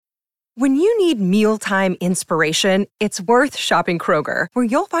When you need mealtime inspiration, it's worth shopping Kroger, where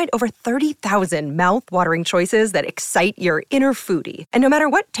you'll find over 30,000 mouth-watering choices that excite your inner foodie. And no matter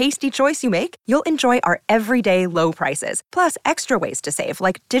what tasty choice you make, you'll enjoy our everyday low prices, plus extra ways to save,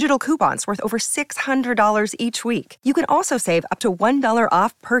 like digital coupons worth over $600 each week. You can also save up to $1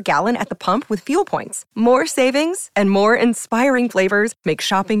 off per gallon at the pump with fuel points. More savings and more inspiring flavors make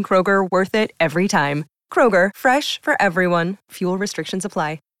shopping Kroger worth it every time. Kroger, fresh for everyone. Fuel restrictions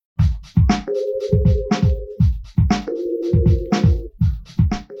apply.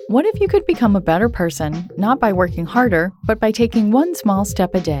 What if you could become a better person, not by working harder, but by taking one small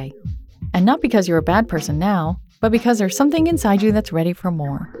step a day? And not because you're a bad person now, but because there's something inside you that's ready for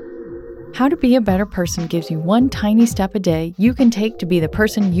more. How to Be a Better Person gives you one tiny step a day you can take to be the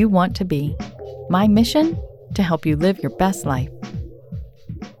person you want to be. My mission? To help you live your best life.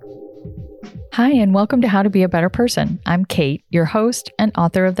 Hi, and welcome to How to Be a Better Person. I'm Kate, your host and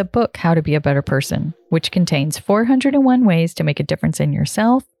author of the book How to Be a Better Person, which contains 401 ways to make a difference in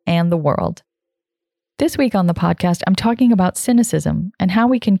yourself and the world. This week on the podcast, I'm talking about cynicism and how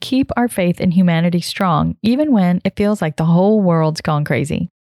we can keep our faith in humanity strong, even when it feels like the whole world's gone crazy.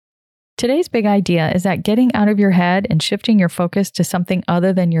 Today's big idea is that getting out of your head and shifting your focus to something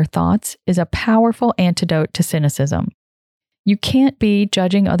other than your thoughts is a powerful antidote to cynicism. You can't be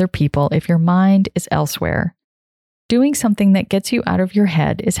judging other people if your mind is elsewhere. Doing something that gets you out of your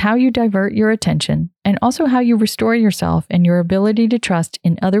head is how you divert your attention and also how you restore yourself and your ability to trust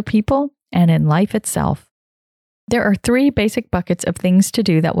in other people and in life itself. There are 3 basic buckets of things to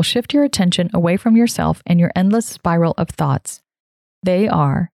do that will shift your attention away from yourself and your endless spiral of thoughts. They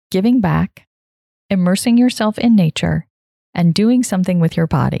are giving back, immersing yourself in nature, and doing something with your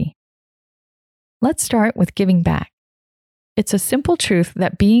body. Let's start with giving back. It's a simple truth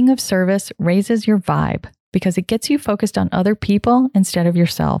that being of service raises your vibe because it gets you focused on other people instead of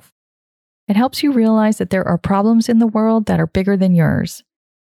yourself. It helps you realize that there are problems in the world that are bigger than yours.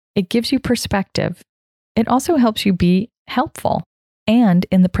 It gives you perspective. It also helps you be helpful and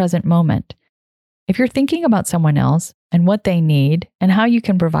in the present moment. If you're thinking about someone else and what they need and how you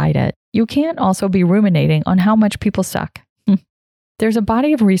can provide it, you can't also be ruminating on how much people suck. There's a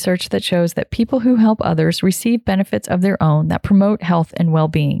body of research that shows that people who help others receive benefits of their own that promote health and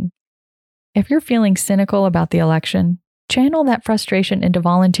well-being. If you're feeling cynical about the election, channel that frustration into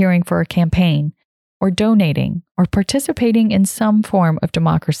volunteering for a campaign, or donating, or participating in some form of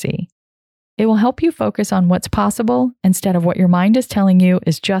democracy. It will help you focus on what's possible instead of what your mind is telling you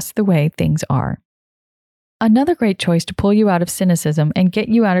is just the way things are. Another great choice to pull you out of cynicism and get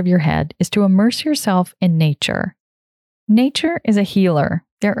you out of your head is to immerse yourself in nature. Nature is a healer.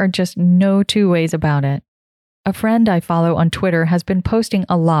 There are just no two ways about it. A friend I follow on Twitter has been posting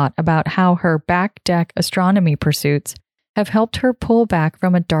a lot about how her back deck astronomy pursuits have helped her pull back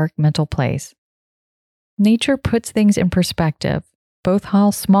from a dark mental place. Nature puts things in perspective, both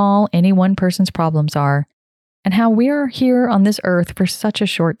how small any one person's problems are and how we are here on this earth for such a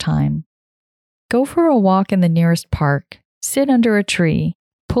short time. Go for a walk in the nearest park, sit under a tree,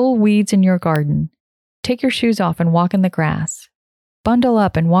 pull weeds in your garden, take your shoes off and walk in the grass. Bundle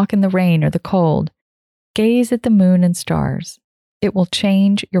up and walk in the rain or the cold. Gaze at the moon and stars. It will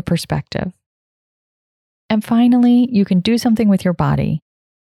change your perspective. And finally, you can do something with your body.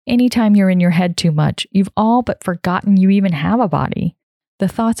 Anytime you're in your head too much, you've all but forgotten you even have a body. The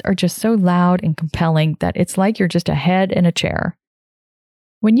thoughts are just so loud and compelling that it's like you're just a head in a chair.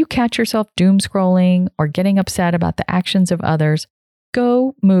 When you catch yourself doom scrolling or getting upset about the actions of others,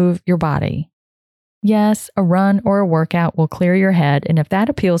 go move your body. Yes, a run or a workout will clear your head, and if that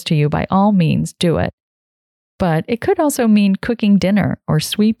appeals to you, by all means, do it. But it could also mean cooking dinner or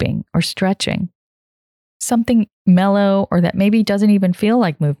sweeping or stretching. Something mellow or that maybe doesn't even feel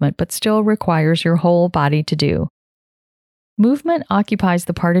like movement, but still requires your whole body to do. Movement occupies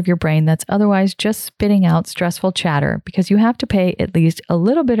the part of your brain that's otherwise just spitting out stressful chatter because you have to pay at least a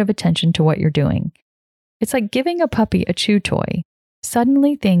little bit of attention to what you're doing. It's like giving a puppy a chew toy.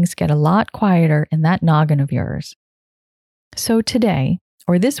 Suddenly things get a lot quieter in that noggin of yours. So today,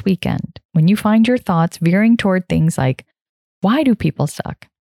 or this weekend, when you find your thoughts veering toward things like, why do people suck?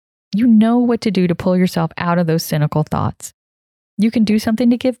 You know what to do to pull yourself out of those cynical thoughts. You can do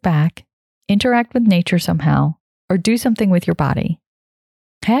something to give back, interact with nature somehow, or do something with your body.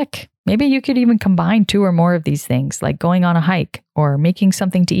 Heck, maybe you could even combine 2 or more of these things, like going on a hike or making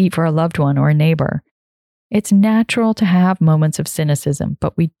something to eat for a loved one or a neighbor. It's natural to have moments of cynicism,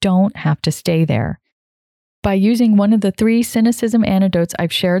 but we don't have to stay there. By using one of the 3 cynicism antidotes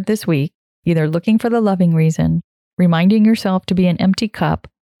I've shared this week, either looking for the loving reason, reminding yourself to be an empty cup,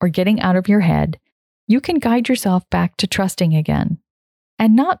 or getting out of your head, you can guide yourself back to trusting again.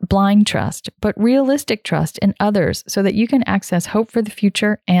 And not blind trust, but realistic trust in others so that you can access hope for the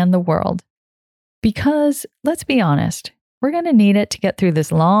future and the world. Because, let's be honest, we're going to need it to get through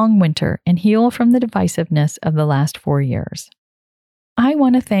this long winter and heal from the divisiveness of the last 4 years. I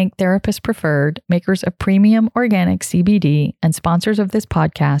want to thank Therapist Preferred, makers of premium organic CBD and sponsors of this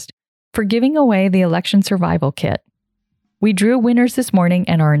podcast, for giving away the election survival kit. We drew winners this morning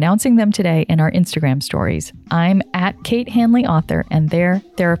and are announcing them today in our Instagram stories. I'm at Kate Hanley Author and they're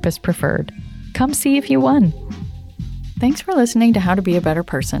Therapist Preferred. Come see if you won. Thanks for listening to How to Be a Better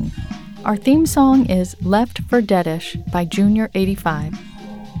Person. Our theme song is Left for Deadish by Junior85.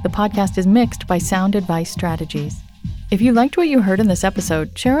 The podcast is mixed by Sound Advice Strategies. If you liked what you heard in this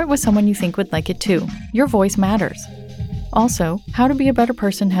episode, share it with someone you think would like it too. Your voice matters. Also, How to Be a Better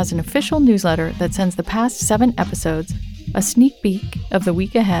Person has an official newsletter that sends the past 7 episodes, a sneak peek of the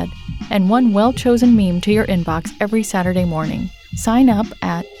week ahead, and one well-chosen meme to your inbox every Saturday morning. Sign up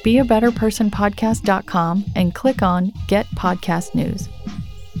at beabetterpersonpodcast.com and click on Get Podcast News.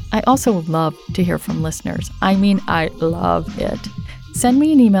 I also love to hear from listeners. I love it. Send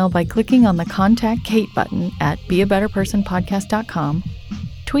me an email by clicking on the Contact Kate button at beabetterpersonpodcast.com,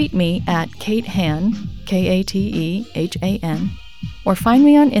 tweet me at KateHan, Katehan, or find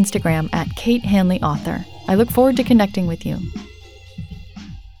me on Instagram at Kate Hanley Author. I look forward to connecting with you.